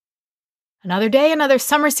Another day, another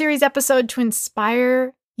summer series episode to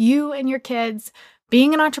inspire you and your kids.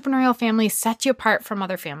 Being an entrepreneurial family sets you apart from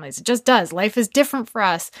other families. It just does. Life is different for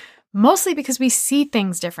us, mostly because we see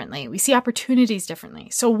things differently. We see opportunities differently.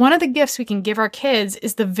 So one of the gifts we can give our kids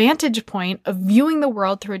is the vantage point of viewing the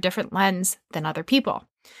world through a different lens than other people.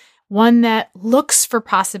 One that looks for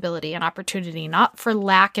possibility and opportunity, not for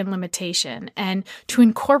lack and limitation, and to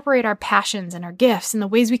incorporate our passions and our gifts and the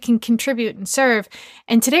ways we can contribute and serve.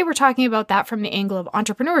 And today we're talking about that from the angle of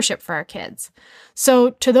entrepreneurship for our kids.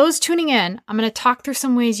 So to those tuning in, I'm going to talk through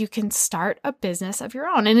some ways you can start a business of your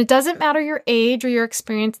own. And it doesn't matter your age or your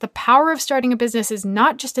experience. The power of starting a business is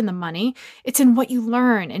not just in the money. It's in what you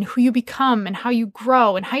learn and who you become and how you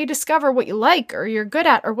grow and how you discover what you like or you're good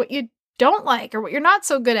at or what you don't like or what you're not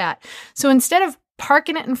so good at. So instead of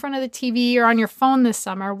parking it in front of the TV or on your phone this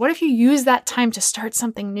summer, what if you use that time to start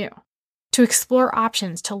something new, to explore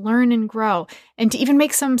options, to learn and grow, and to even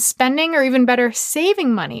make some spending or even better,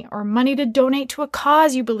 saving money or money to donate to a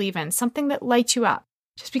cause you believe in, something that lights you up.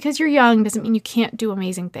 Just because you're young doesn't mean you can't do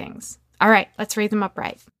amazing things. All right, let's raise them up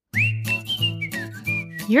right.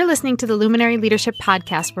 You're listening to the Luminary Leadership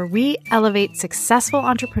Podcast, where we elevate successful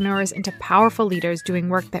entrepreneurs into powerful leaders doing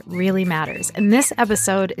work that really matters. And this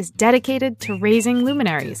episode is dedicated to raising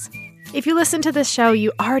luminaries. If you listen to this show,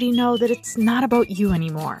 you already know that it's not about you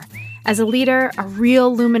anymore. As a leader, a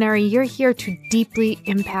real luminary, you're here to deeply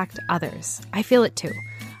impact others. I feel it too.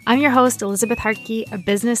 I'm your host, Elizabeth Hartke, a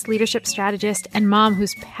business leadership strategist and mom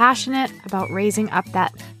who's passionate about raising up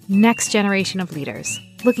that next generation of leaders.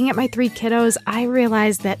 Looking at my 3 kiddos, I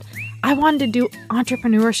realized that I wanted to do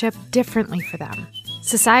entrepreneurship differently for them.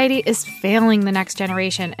 Society is failing the next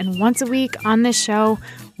generation, and once a week on this show,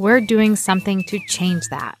 we're doing something to change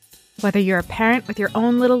that. Whether you're a parent with your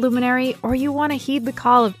own little luminary or you want to heed the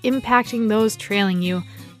call of impacting those trailing you,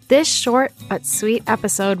 this short but sweet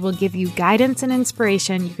episode will give you guidance and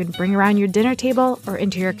inspiration you can bring around your dinner table or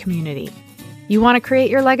into your community. You want to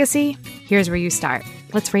create your legacy? Here's where you start.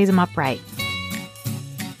 Let's raise them up right.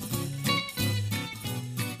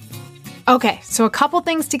 Okay, so a couple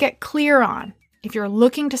things to get clear on if you're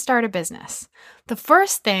looking to start a business. The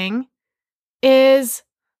first thing is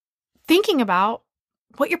thinking about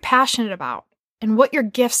what you're passionate about and what your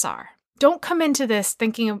gifts are. Don't come into this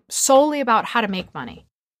thinking solely about how to make money.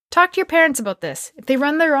 Talk to your parents about this. If they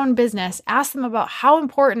run their own business, ask them about how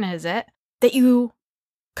important is it that you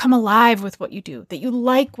come alive with what you do, that you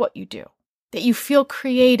like what you do, that you feel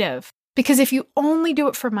creative. Because if you only do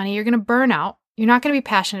it for money, you're going to burn out. You're not going to be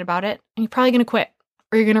passionate about it, and you're probably going to quit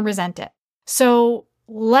or you're going to resent it. So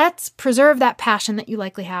let's preserve that passion that you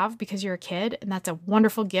likely have because you're a kid, and that's a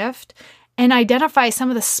wonderful gift, and identify some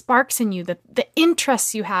of the sparks in you, the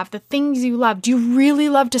interests you have, the things you love. Do you really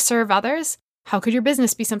love to serve others? How could your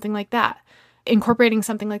business be something like that? Incorporating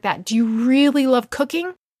something like that. Do you really love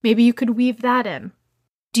cooking? Maybe you could weave that in.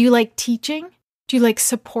 Do you like teaching? Do you like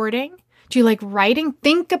supporting? Do you like writing?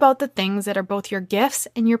 Think about the things that are both your gifts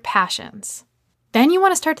and your passions. Then you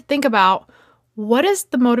want to start to think about what is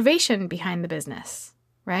the motivation behind the business,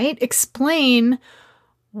 right? Explain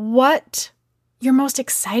what you're most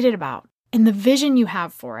excited about and the vision you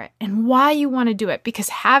have for it and why you want to do it. Because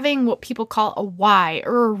having what people call a why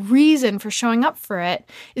or a reason for showing up for it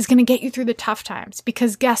is going to get you through the tough times.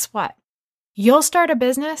 Because guess what? You'll start a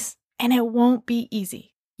business and it won't be easy.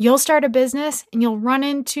 You'll start a business and you'll run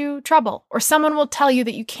into trouble, or someone will tell you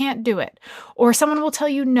that you can't do it, or someone will tell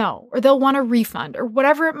you no, or they'll want a refund, or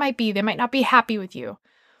whatever it might be. They might not be happy with you.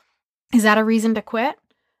 Is that a reason to quit?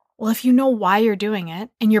 Well, if you know why you're doing it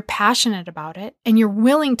and you're passionate about it and you're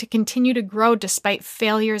willing to continue to grow despite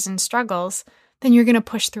failures and struggles, then you're going to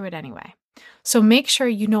push through it anyway. So make sure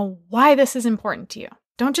you know why this is important to you.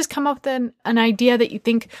 Don't just come up with an idea that you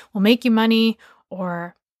think will make you money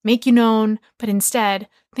or make you known, but instead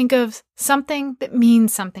think of something that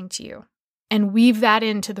means something to you and weave that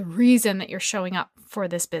into the reason that you're showing up for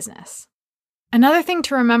this business. Another thing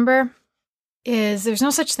to remember is there's no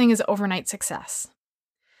such thing as overnight success.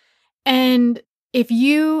 And if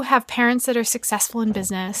you have parents that are successful in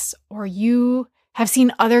business, or you have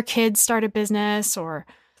seen other kids start a business or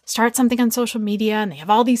start something on social media and they have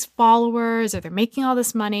all these followers or they're making all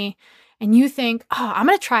this money, and you think, oh, I'm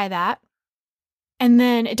going to try that, and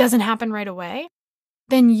then it doesn't happen right away,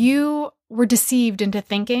 then you were deceived into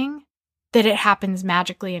thinking that it happens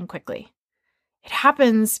magically and quickly. It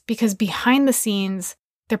happens because behind the scenes,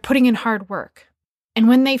 they're putting in hard work. And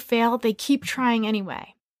when they fail, they keep trying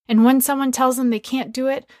anyway. And when someone tells them they can't do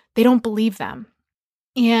it, they don't believe them.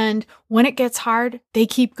 And when it gets hard, they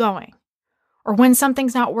keep going. Or when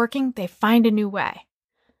something's not working, they find a new way.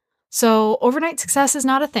 So overnight success is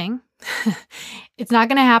not a thing. It's not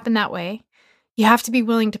going to happen that way. You have to be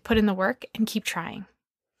willing to put in the work and keep trying.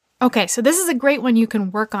 Okay, so this is a great one you can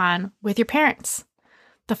work on with your parents.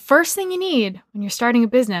 The first thing you need when you're starting a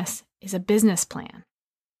business is a business plan.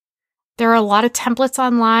 There are a lot of templates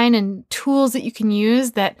online and tools that you can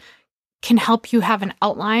use that can help you have an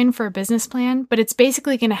outline for a business plan, but it's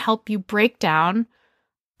basically going to help you break down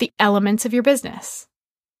the elements of your business.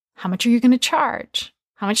 How much are you going to charge?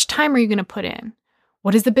 How much time are you going to put in?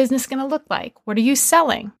 What is the business going to look like? What are you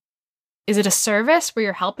selling? Is it a service where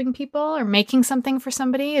you're helping people or making something for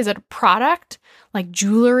somebody? Is it a product like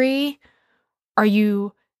jewelry? Are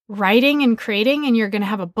you writing and creating and you're going to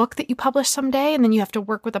have a book that you publish someday and then you have to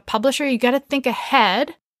work with a publisher? You got to think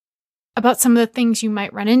ahead about some of the things you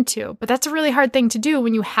might run into. But that's a really hard thing to do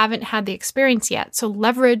when you haven't had the experience yet. So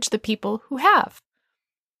leverage the people who have.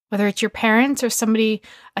 Whether it's your parents or somebody,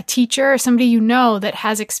 a teacher or somebody you know that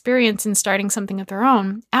has experience in starting something of their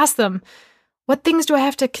own, ask them, what things do I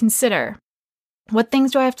have to consider? What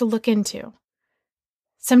things do I have to look into?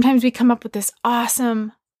 Sometimes we come up with this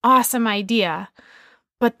awesome idea,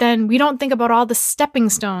 but then we don't think about all the stepping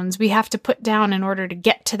stones we have to put down in order to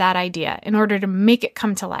get to that idea, in order to make it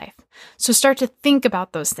come to life. So start to think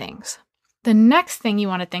about those things. The next thing you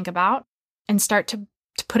want to think about and start to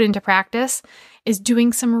put into practice is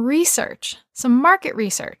doing some research, some market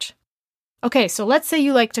research. Okay, so let's say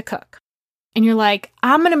you like to cook and you're like,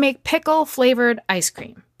 I'm going to make pickle flavored ice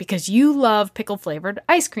cream because you love pickle flavored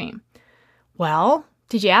ice cream. Well,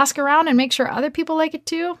 did you ask around and make sure other people like it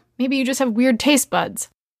too? Maybe you just have weird taste buds.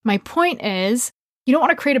 My point is, you don't want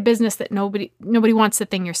to create a business that nobody wants the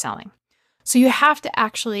thing you're selling. So you have to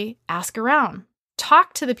actually ask around.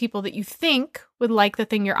 Talk to the people that you think would like the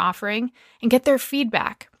thing you're offering and get their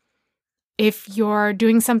feedback. If you're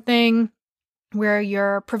doing something where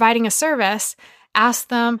you're providing a service, ask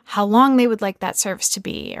them how long they would like that service to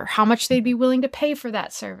be or how much they'd be willing to pay for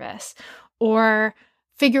that service, or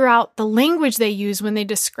figure out the language they use when they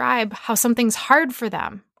describe how something's hard for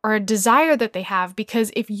them or a desire that they have.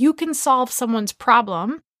 Because if you can solve someone's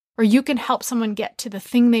problem or you can help someone get to the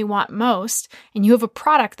thing they want most, and you have a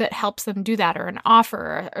product that helps them do that, or an offer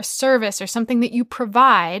or a service or something that you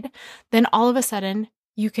provide, then all of a sudden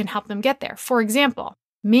you can help them get there. For example,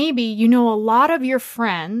 maybe you know a lot of your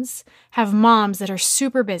friends have moms that are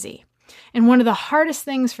super busy, and one of the hardest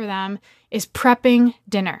things for them is prepping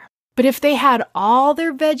dinner. But if they had all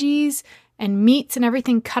their veggies and meats and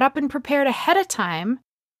everything cut up and prepared ahead of time,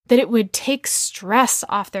 that it would take stress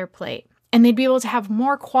off their plate and they'd be able to have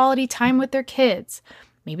more quality time with their kids.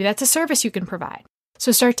 Maybe that's a service you can provide.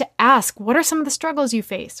 So start to ask, what are some of the struggles you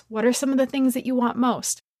face? What are some of the things that you want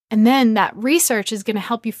most? And then that research is going to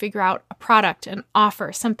help you figure out a product, an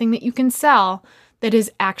offer, something that you can sell that is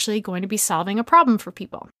actually going to be solving a problem for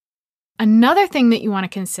people. Another thing that you want to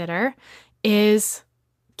consider is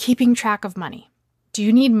keeping track of money. Do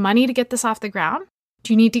you need money to get this off the ground?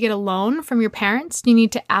 Do you need to get a loan from your parents? Do you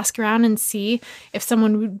need to ask around and see if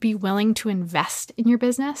someone would be willing to invest in your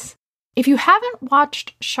business? If you haven't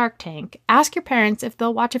watched Shark Tank, ask your parents if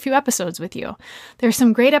they'll watch a few episodes with you. There are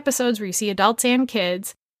some great episodes where you see adults and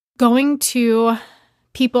kids going to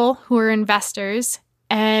people who are investors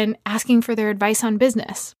and asking for their advice on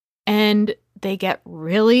business. And they get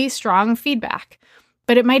really strong feedback,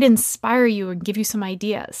 but it might inspire you and give you some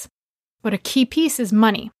ideas. But a key piece is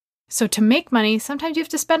money. So to make money, sometimes you have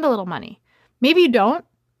to spend a little money. Maybe you don't.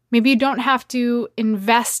 Maybe you don't have to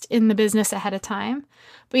invest in the business ahead of time,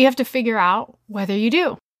 but you have to figure out whether you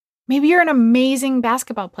do. Maybe you're an amazing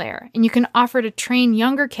basketball player and you can offer to train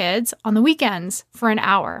younger kids on the weekends for an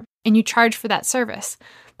hour and you charge for that service.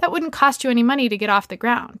 That wouldn't cost you any money to get off the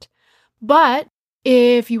ground. But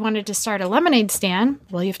if you wanted to start a lemonade stand,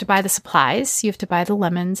 well, you have to buy the supplies. You have to buy the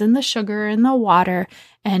lemons and the sugar and the water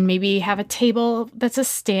and maybe have a table that's a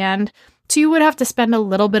stand. So you would have to spend a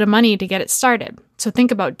little bit of money to get it started. So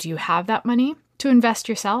think about, do you have that money to invest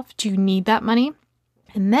yourself? Do you need that money?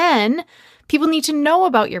 And then people need to know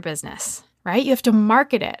about your business, right? You have to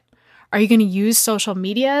market it. Are you going to use social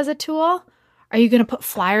media as a tool? Are you going to put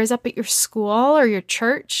flyers up at your school or your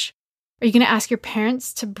church? Are you going to ask your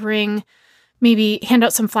parents to maybe hand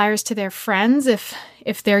out some flyers to their friends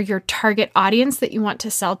if they're your target audience that you want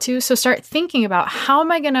to sell to? So start thinking about, how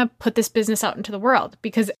am I going to put this business out into the world?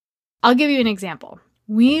 Because I'll give you an example.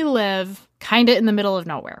 We live kind of in the middle of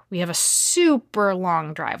nowhere. We have a super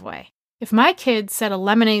long driveway. If my kids set a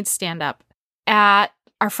lemonade stand up at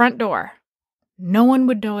our front door, no one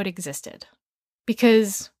would know it existed.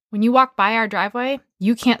 Because when you walk by our driveway,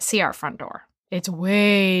 you can't see our front door. It's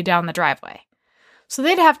way down the driveway. So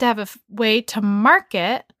they'd have to have a way to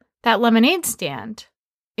market that lemonade stand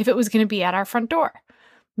if it was going to be at our front door.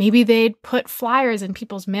 Maybe they'd put flyers in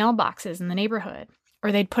people's mailboxes in the neighborhood,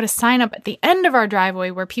 or they'd put a sign up at the end of our driveway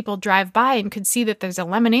where people drive by and could see that there's a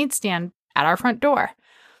lemonade stand at our front door.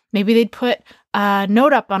 Maybe they'd put a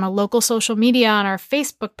note up on a local social media on our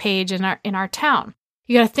Facebook page in our town.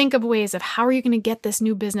 You got to think of ways of how are you going to get this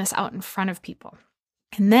new business out in front of people?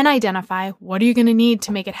 And then identify what are you going to need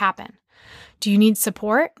to make it happen? Do you need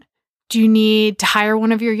support? Do you need to hire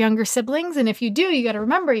one of your younger siblings? And if you do, you got to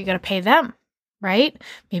remember, you got to pay them, right?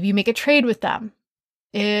 Maybe you make a trade with them.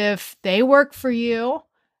 If they work for you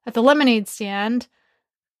at the lemonade stand,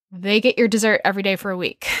 they get your dessert every day for a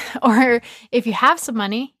week. Or if you have some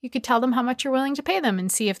money, you could tell them how much you're willing to pay them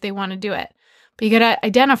and see if they want to do it. But you got to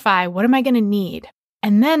identify, what am I going to need?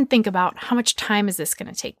 And then think about, how much time is this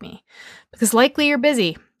going to take me? Because likely you're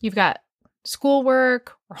busy. You've got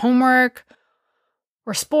schoolwork or homework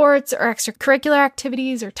or sports or extracurricular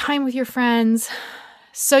activities or time with your friends.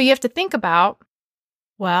 So you have to think about,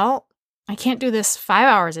 well, I can't do this 5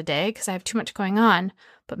 hours a day because I have too much going on,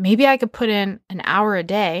 but maybe I could put in an hour a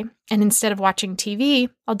day, and instead of watching TV,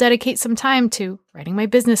 I'll dedicate some time to writing my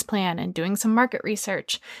business plan and doing some market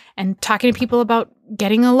research and talking to people about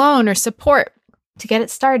getting a loan or support to get it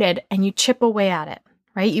started, and you chip away at it,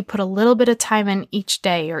 right? You put a little bit of time in each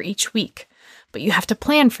day or each week, but you have to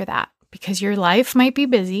plan for that because your life might be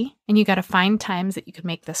busy and you got to find times that you can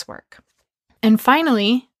make this work. And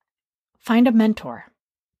finally, find a mentor.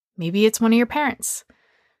 Maybe it's one of your parents.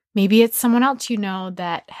 Maybe it's someone else you know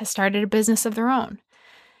that has started a business of their own.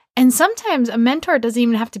 And sometimes a mentor doesn't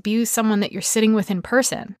even have to be someone that you're sitting with in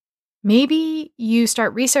person. Maybe you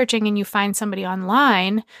start researching and you find somebody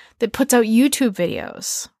online that puts out YouTube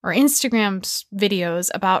videos or Instagram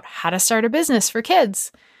videos about how to start a business for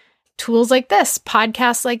kids. Tools like this,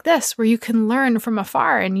 podcasts like this, where you can learn from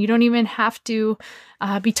afar and you don't even have to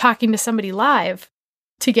be talking to somebody live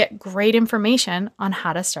to get great information on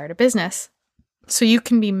how to start a business. So you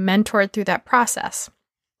can be mentored through that process.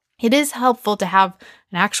 It is helpful to have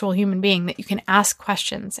an actual human being that you can ask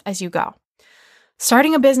questions as you go.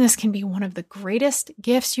 Starting a business can be one of the greatest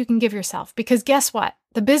gifts you can give yourself, because guess what?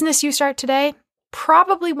 The business you start today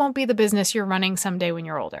probably won't be the business you're running someday when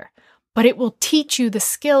you're older, but it will teach you the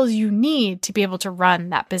skills you need to be able to run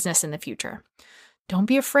that business in the future. Don't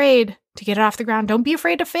be afraid to get it off the ground. Don't be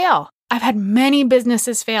afraid to fail. I've had many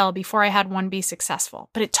businesses fail before I had one be successful,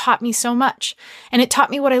 but it taught me so much. And it taught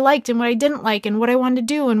me what I liked and what I didn't like and what I wanted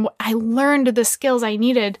to do. And I learned the skills I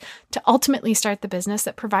needed to ultimately start the business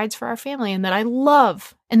that provides for our family and that I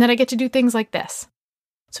love and that I get to do things like this.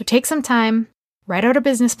 So take some time, write out a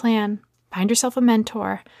business plan, find yourself a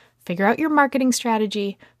mentor, figure out your marketing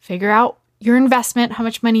strategy, figure out your investment, how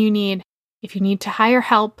much money you need, if you need to hire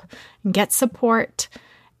help and get support,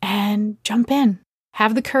 and jump in.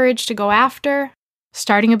 Have the courage to go after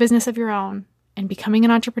starting a business of your own and becoming an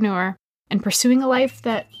entrepreneur and pursuing a life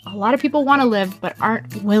that a lot of people want to live but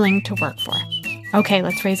aren't willing to work for. Okay,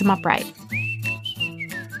 let's raise them up right.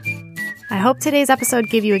 I hope today's episode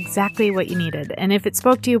gave you exactly what you needed. And if it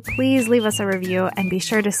spoke to you, please leave us a review and be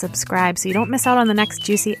sure to subscribe so you don't miss out on the next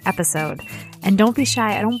juicy episode. And don't be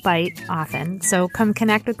shy, I don't bite often. So come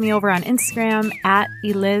connect with me over on Instagram at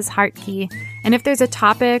ElizHartke. And if there's a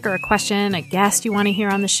topic or a question, a guest you want to hear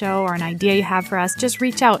on the show, or an idea you have for us, just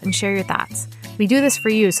reach out and share your thoughts. We do this for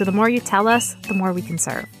you, so the more you tell us, the more we can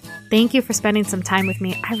serve. Thank you for spending some time with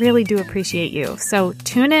me. I really do appreciate you. So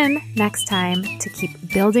tune in next time to keep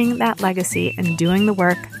building that legacy and doing the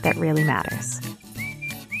work that really matters.